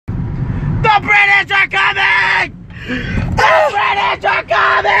British are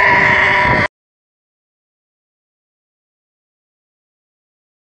coming!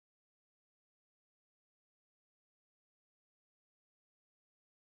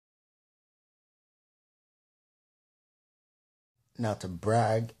 Now, to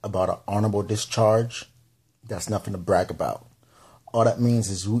brag about an honorable discharge, that's nothing to brag about. All that means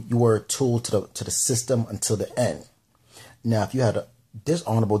is you were a tool to the system until the end. Now, if you had a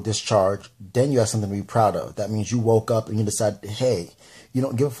dishonorable discharge, then you have something to be proud of. That means you woke up and you decided, hey, you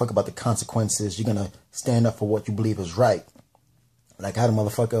don't give a fuck about the consequences. You're going to stand up for what you believe is right. Like I had a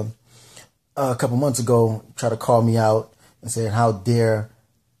motherfucker a couple months ago try to call me out and say, how dare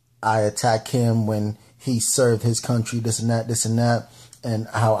I attack him when he served his country, this and that, and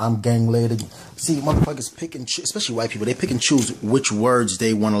how I'm gang related. See, motherfuckers pick and choose, especially white people, they pick and choose which words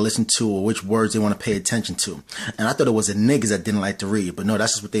they want to listen to or which words they want to pay attention to. And I thought it was the niggas that didn't like to read, but no,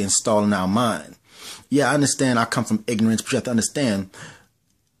 that's just what they install in our mind. Yeah, I understand I come from ignorance, but you have to understand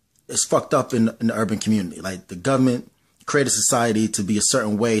it's fucked up in the urban community. Like the government created society to be a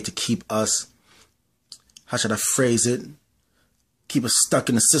certain way to keep us, how should I phrase it? Keep us stuck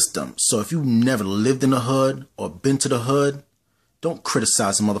in the system. So if you never lived in the hood or been to the hood, don't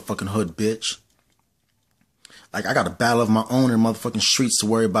criticize the motherfucking hood, bitch. Like, I got a battle of my own in motherfucking streets to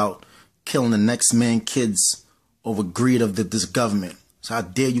worry about killing the next man kids over greed of this government. So how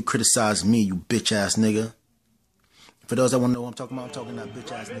dare you criticize me, you bitch ass nigga. For those that want to know what I'm talking about, I'm talking that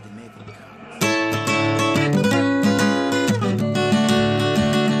bitch ass nigga name for the count.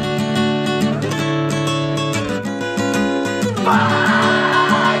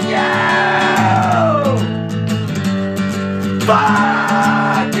 Fuck you! Fuck!